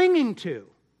you're clinging to.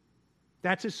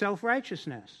 That's a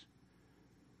self-righteousness.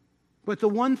 But the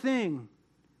one thing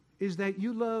is that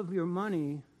you love your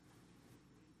money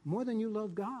more than you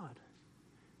love God.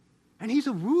 And he's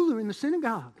a ruler in the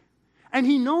synagogue. And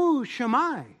he knows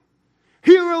Shammai.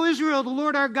 Hear, O Israel, the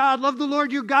Lord our God, love the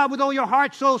Lord your God with all your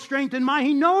heart, soul, strength, and mind.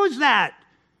 He knows that.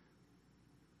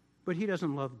 But he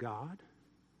doesn't love God.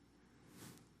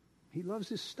 He loves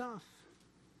his stuff.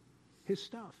 His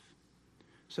stuff.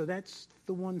 So that's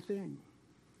the one thing.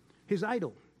 His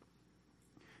idol.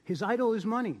 His idol is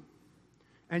money.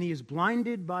 And he is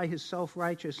blinded by his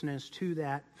self-righteousness to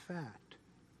that fact.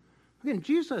 Again,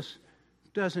 Jesus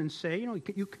doesn't say,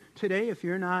 today if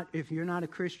you're not a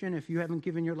Christian, if you haven't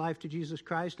given your life to Jesus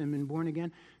Christ and been born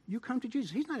again, you come to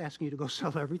Jesus. He's not asking you to go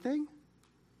sell everything.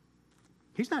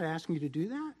 He's not asking you to do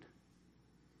that.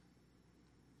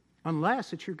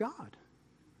 Unless it's your God.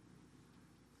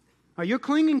 You're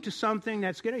clinging to something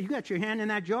that's good. You got your hand in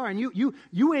that jar and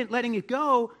you ain't letting it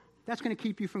go. That's going to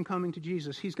keep you from coming to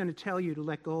Jesus. He's going to tell you to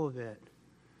let go of it.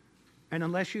 And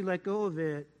unless you let go of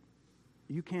it,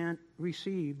 you can't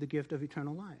receive the gift of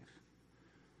eternal life.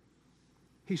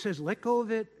 He says, let go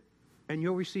of it and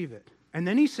you'll receive it. And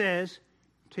then he says,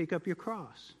 take up your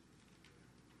cross.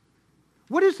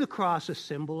 What is the cross a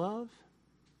symbol of?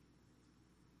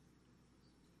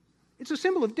 It's a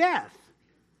symbol of death.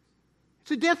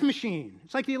 It's a death machine.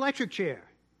 It's like the electric chair.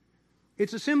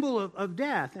 It's a symbol of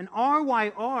death. And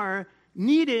RYR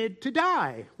needed to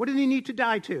die. What did he need to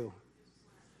die to?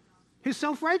 His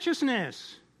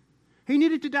self-righteousness. He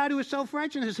needed to die to his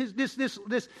self-righteousness.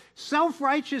 This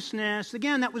self-righteousness,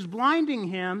 again, that was blinding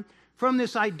him from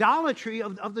this idolatry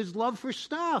of this love for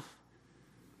stuff.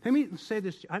 Let me say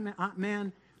this.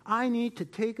 Man, I need to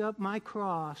take up my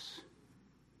cross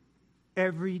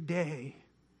every day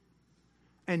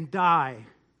and die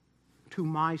to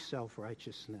my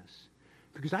self-righteousness.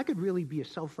 Because I could really be a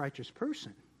self-righteous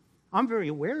person. I'm very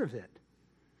aware of it.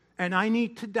 And I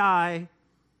need to die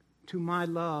to my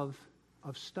love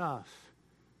of stuff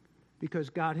because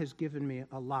God has given me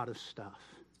a lot of stuff.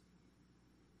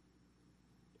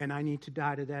 And I need to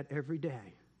die to that every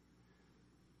day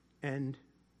and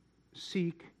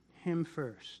seek Him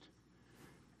first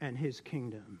and His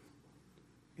kingdom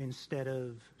instead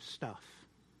of stuff.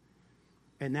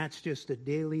 And that's just a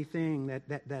daily thing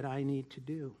that I need to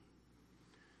do.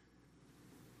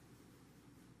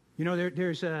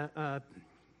 There's a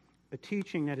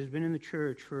teaching that has been in the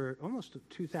church for almost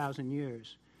 2,000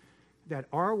 years that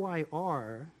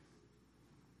RYR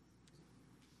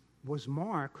was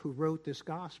Mark who wrote this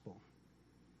gospel.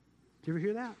 Did you ever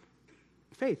hear that?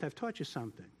 Faith, I've taught you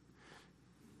something.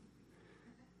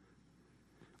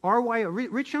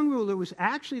 RYR, Rich Young Ruler, was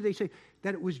actually, they say,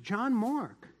 that it was John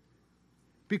Mark.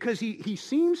 Because he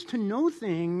seems to know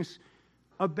things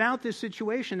about this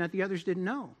situation that the others didn't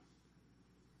know.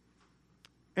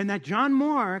 And that John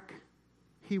Mark,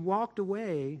 he walked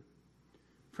away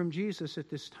from Jesus at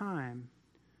this time,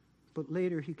 but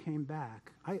later he came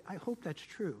back. I hope that's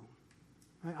true.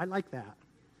 I like that.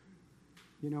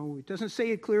 It doesn't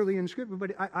say it clearly in Scripture,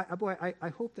 but I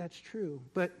hope that's true.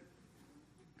 But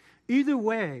either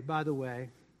way, by the way,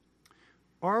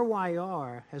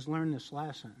 RYR has learned this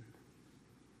lesson.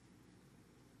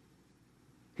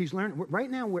 He's learned,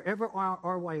 right now, wherever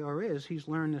RYR is, he's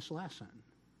learned this lesson.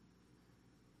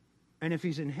 And if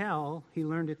he's in hell, he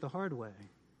learned it the hard way.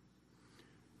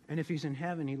 And if he's in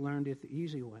heaven, he learned it the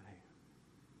easy way.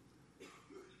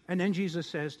 And then Jesus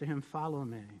says to him, follow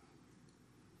me.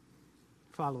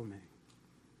 Follow me.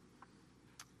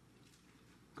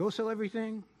 Go sell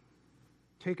everything,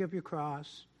 take up your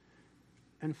cross,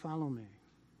 and follow me.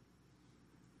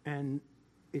 And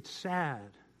it's sad.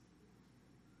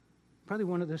 Probably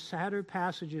one of the sadder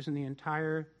passages in the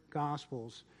entire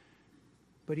Gospels.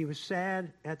 But he was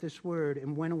sad at this word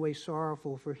and went away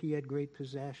sorrowful, for he had great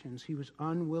possessions. He was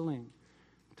unwilling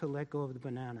to let go of the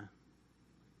banana.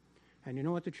 And you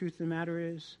know what the truth of the matter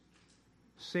is?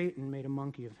 Satan made a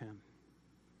monkey of him.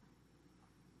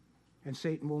 And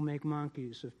Satan will make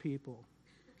monkeys of people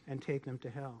and take them to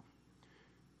hell.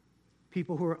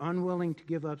 People who are unwilling to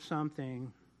give up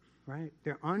something, right?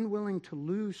 They're unwilling to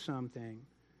lose something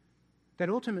that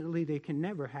ultimately they can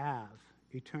never have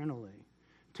eternally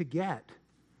to get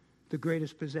the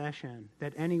greatest possession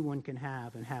that anyone can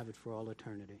have and have it for all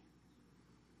eternity.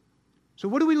 So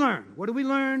what do we learn? What do we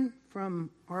learn from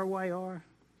RYR?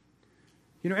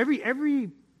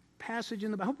 Every passage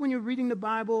in the Bible, I hope when you're reading the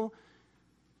Bible,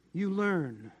 you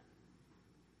learn.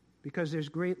 because there's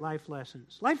great life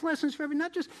lessons. Life lessons for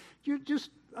not just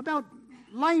about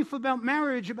life, about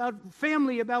marriage, about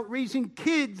family, about raising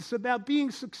kids, about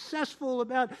being successful,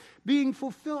 about being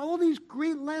fulfilled. All these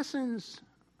great lessons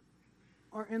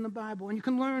are in the Bible, and you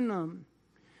can learn them.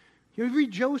 You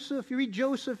read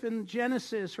Joseph in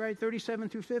Genesis, right, 37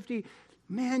 through 50.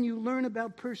 Man, you learn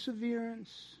about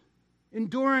perseverance,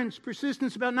 endurance,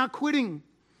 persistence, about not quitting.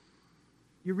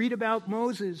 You read about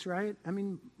Moses, right? I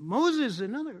mean, Moses,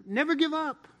 never give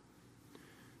up.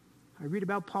 I read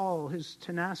about Paul, his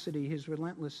tenacity, his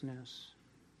relentlessness.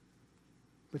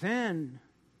 But then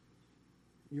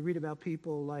you read about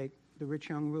people like the rich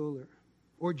young ruler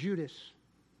or Judas.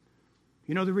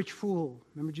 You know, the rich fool.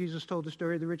 Remember Jesus told the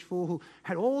story of the rich fool who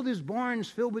had all his barns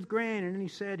filled with grain, and then he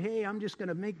said, hey, I'm just going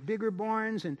to make bigger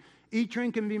barns and eat,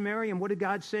 drink, and be merry. And what did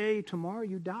God say? Tomorrow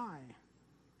you die.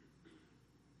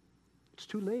 It's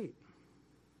too late.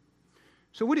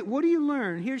 So what do you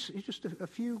learn? Here's just a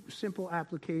few simple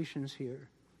applications here.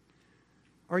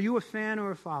 Are you a fan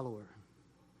or a follower?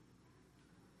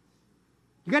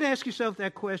 You got to ask yourself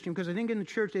that question, because I think in the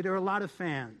church there are a lot of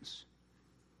fans.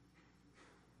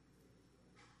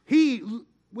 He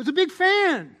was a big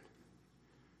fan.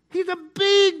 He's a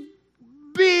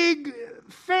big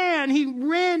fan. He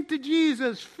ran to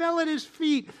Jesus, fell at his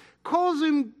feet, calls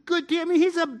him good. I mean,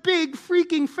 he's a big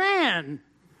freaking fan.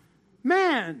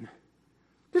 Man,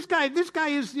 this guy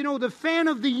is, the fan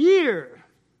of the year.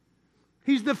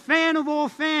 He's the fan of all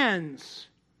fans.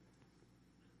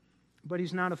 But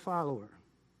he's not a follower.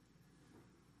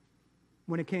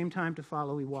 When it came time to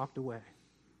follow, he walked away.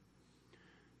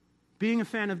 Being a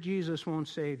fan of Jesus won't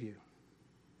save you.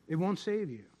 It won't save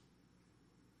you.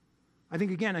 I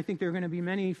think there are going to be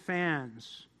many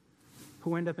fans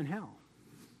who end up in hell.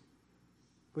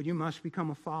 But you must become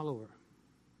a follower.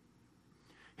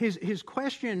 His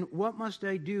question, what must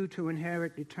I do to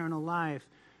inherit eternal life?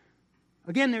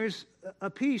 Again, there's a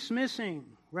piece missing,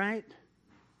 right?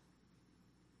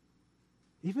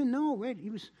 Even though, right,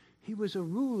 he was a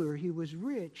ruler, he was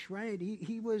rich, right?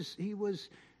 He was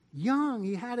young,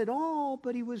 he had it all,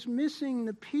 but he was missing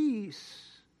the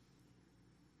piece.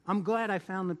 I'm glad I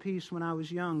found the piece when I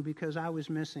was young, because I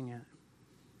was missing it.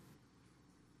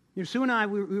 Sue and I,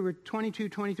 we were 22,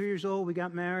 23 years old, we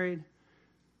got married.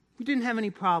 We didn't have any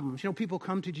problems. People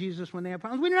come to Jesus when they have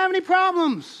problems. We didn't have any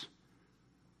problems.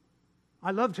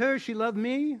 I loved her, she loved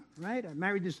me, right? I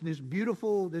married this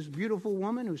beautiful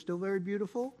woman who's still very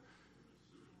beautiful.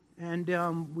 And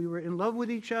we were in love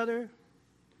with each other.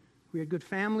 We had good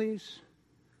families.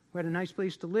 We had a nice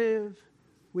place to live.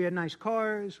 We had nice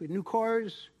cars. We had new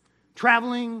cars.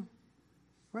 Traveling.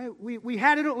 Right? We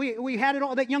had it. We had it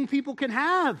all that young people can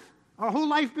have. Our whole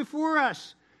life before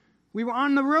us. We were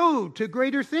on the road to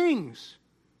greater things.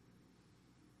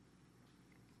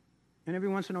 And every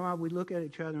once in a while, we look at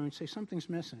each other and say, something's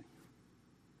missing.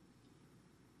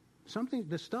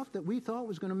 The stuff that we thought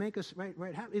was going to make us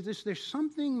happy. There's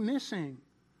something missing.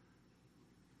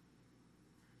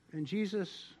 And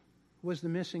Jesus was the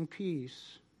missing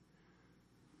piece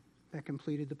that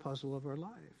completed the puzzle of our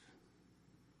life.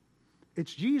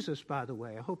 It's Jesus, by the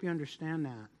way. I hope you understand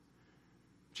that.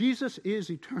 Jesus is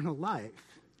eternal life.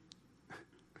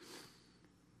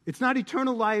 It's not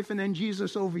eternal life and then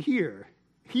Jesus over here.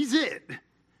 He's it.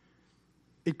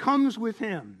 It comes with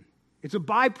him. It's a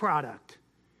byproduct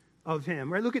of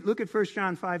him. Right? Look at 1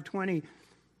 John 5:20.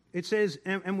 It says,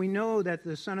 and we know that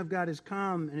the Son of God has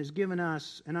come and has given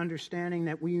us an understanding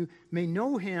that we may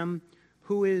know him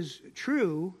who is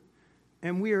true,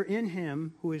 and we are in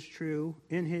him who is true,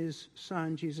 in his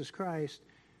Son, Jesus Christ.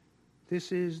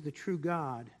 This is the true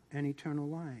God and eternal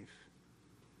life.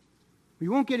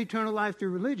 You won't get eternal life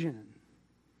through religion.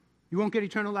 You won't get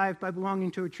eternal life by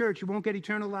belonging to a church. You won't get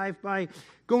eternal life by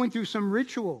going through some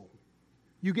ritual.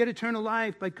 You get eternal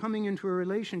life by coming into a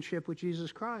relationship with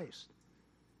Jesus Christ.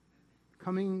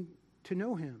 Coming to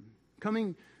know him.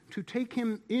 Coming to take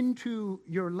him into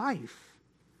your life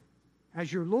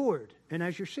as your Lord and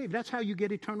as your Savior. That's how you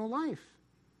get eternal life.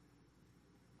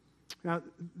 Now,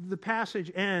 the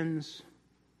passage ends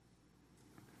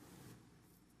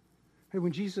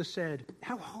when Jesus said,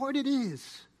 how hard it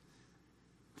is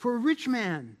for a rich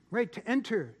man, right, to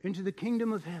enter into the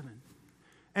kingdom of heaven.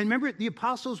 And remember, the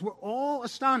apostles were all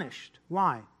astonished.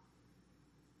 Why?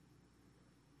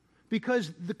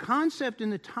 Because the concept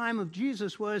in the time of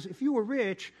Jesus was, if you were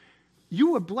rich,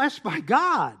 you were blessed by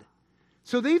God.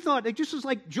 So they thought, just as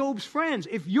like Job's friends,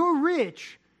 if you're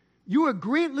rich, you are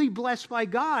greatly blessed by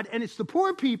God, and it's the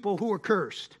poor people who are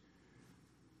cursed.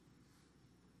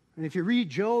 And if you read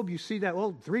Job, you see that,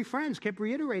 3 friends kept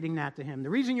reiterating that to him. The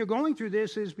reason you're going through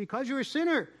this is because you're a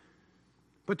sinner.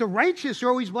 But the righteous are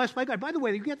always blessed by God. By the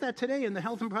way, you get that today in the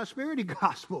health and prosperity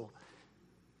gospel,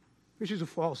 which is a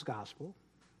false gospel.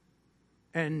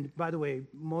 And by the way,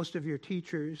 most of your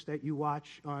teachers that you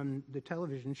watch on the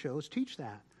television shows teach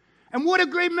that. And what a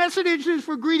great message it is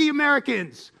for greedy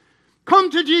Americans.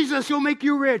 Come to Jesus, he'll make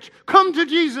you rich. Come to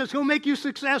Jesus, he'll make you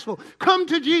successful. Come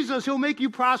to Jesus, he'll make you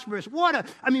prosperous.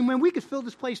 When we could fill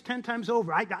this place 10 times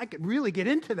over, I could really get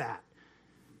into that.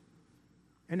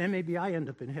 And then maybe I end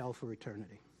up in hell for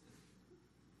eternity.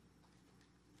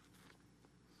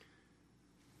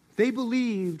 They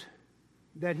believed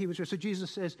that he was rich. So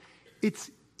Jesus says, it's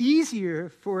easier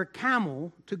for a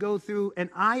camel to go through an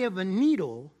eye of a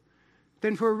needle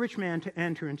than for a rich man to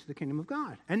enter into the kingdom of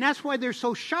God. And that's why they're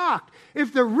so shocked.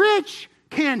 If the rich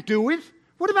can't do it,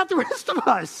 what about the rest of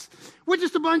us? We're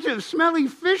just a bunch of smelly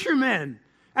fishermen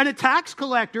and a tax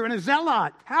collector and a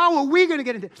zealot. How are we going to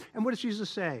get into it? And what does Jesus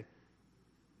say?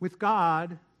 With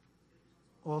God,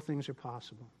 all things are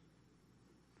possible.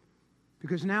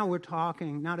 Because now we're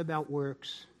talking not about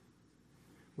works,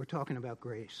 we're talking about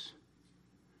grace.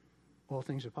 All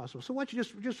things are possible. So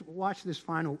just watch the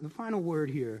final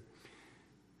word here.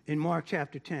 In Mark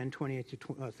chapter 10, 28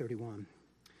 to 31.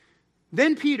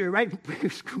 Then Peter, right?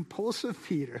 Compulsive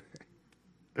Peter.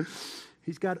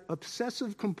 He's got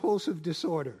obsessive compulsive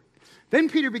disorder. Then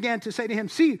Peter began to say to him,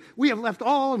 see, we have left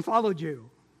all and followed you.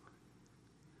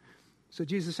 So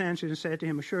Jesus answered and said to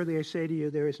him, assuredly I say to you,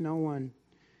 there is no one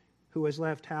who has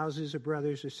left houses or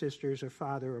brothers or sisters or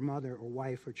father or mother or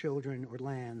wife or children or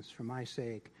lands for my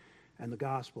sake and the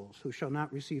Gospels, who shall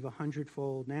not receive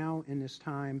 100-fold now in this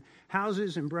time,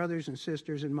 houses and brothers and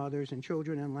sisters and mothers and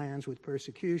children and lands with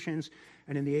persecutions,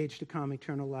 and in the age to come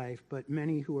eternal life. But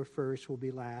many who are first will be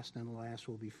last, and the last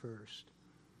will be first.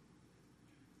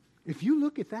 If you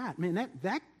look at that, man,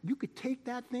 that you could take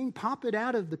that thing, pop it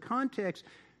out of the context.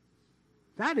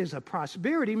 That is a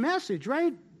prosperity message,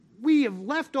 right? We have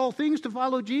left all things to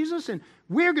follow Jesus, and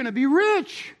we're going to be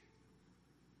rich.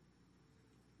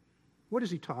 What is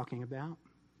he talking about?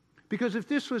 Because if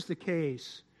this was the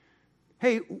case,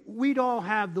 hey, we'd all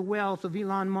have the wealth of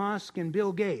Elon Musk and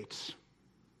Bill Gates.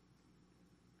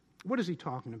 What is he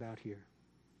talking about here?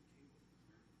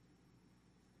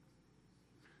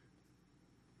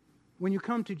 When you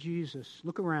come to Jesus,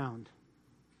 look around.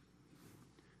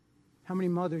 How many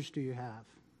mothers do you have?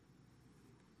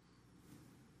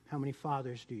 How many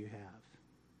fathers do you have?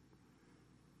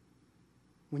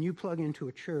 When you plug into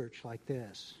a church like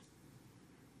this,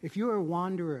 if you're a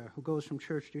wanderer who goes from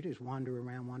church to just wander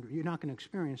around, you're not going to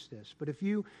experience this. But if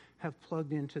you have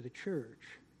plugged into the church,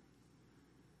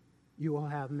 you will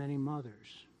have many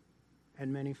mothers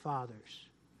and many fathers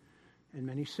and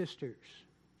many sisters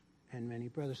and many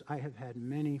brothers. I have had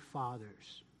many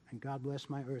fathers, and God bless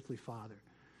my earthly father.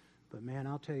 But man,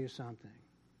 I'll tell you something.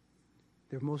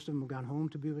 Most of them have gone home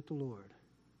to be with the Lord.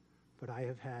 But I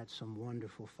have had some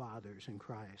wonderful fathers in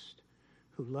Christ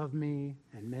who loved me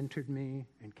and mentored me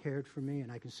and cared for me. And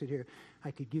I can sit here,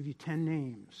 I could give you 10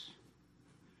 names.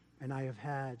 And I have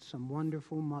had some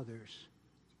wonderful mothers.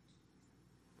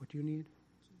 What do you need?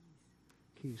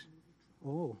 Keys.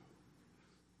 Oh.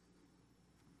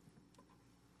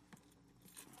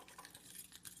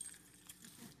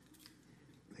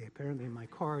 Apparently my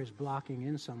car is blocking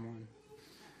in someone.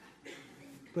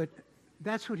 But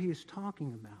that's what he is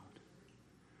talking about.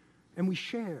 And we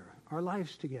share our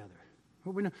lives together.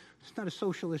 It's not a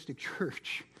socialistic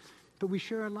church, but we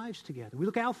share our lives together. We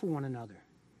look out for one another.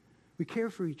 We care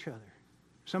for each other.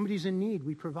 Somebody's in need,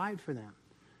 we provide for them.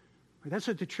 That's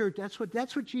what the church, that's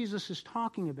what Jesus is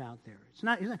talking about there. He's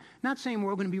not saying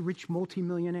we're all going to be rich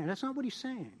multimillionaires. That's not what he's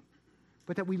saying.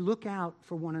 But that we look out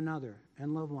for one another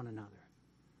and love one another.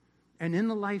 And in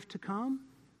the life to come,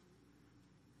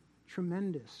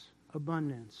 tremendous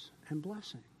abundance and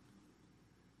blessing.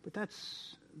 But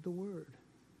that's the word.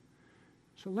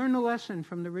 So learn the lesson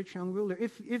from the rich young ruler.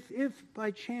 If by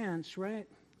chance, right,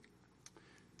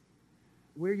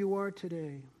 where you are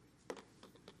today,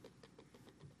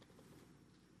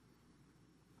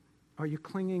 are you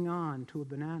clinging on to a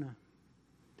banana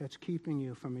that's keeping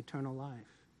you from eternal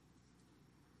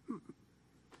life?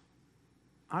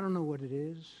 I don't know what it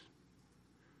is,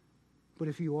 but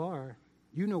if you are,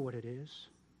 you know what it is.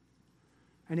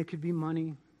 And it could be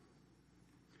money.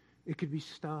 It could be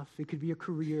stuff. It could be a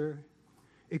career.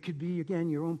 It could be, again,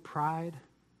 your own pride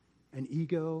and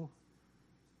ego.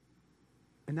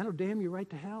 And that'll damn you right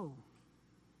to hell.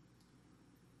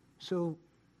 So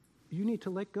you need to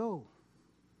let go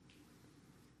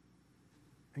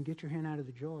and get your hand out of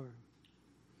the jar.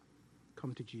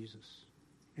 Come to Jesus.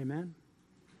 Amen?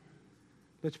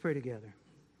 Let's pray together.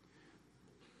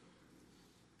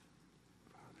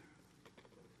 Father,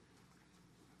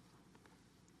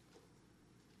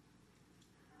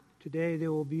 Today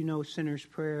there will be no sinner's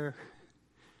prayer.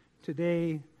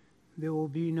 Today there will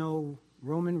be no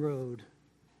Roman road.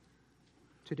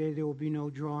 Today there will be no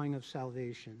drawing of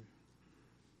salvation.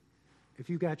 If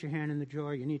you got your hand in the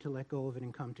jar, you need to let go of it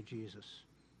and come to Jesus.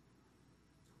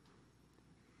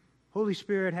 Holy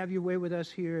Spirit, have your way with us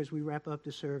here as we wrap up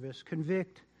the service.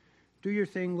 Convict. Do your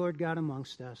thing, Lord God,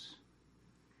 amongst us.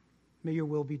 May your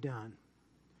will be done.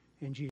 In Jesus'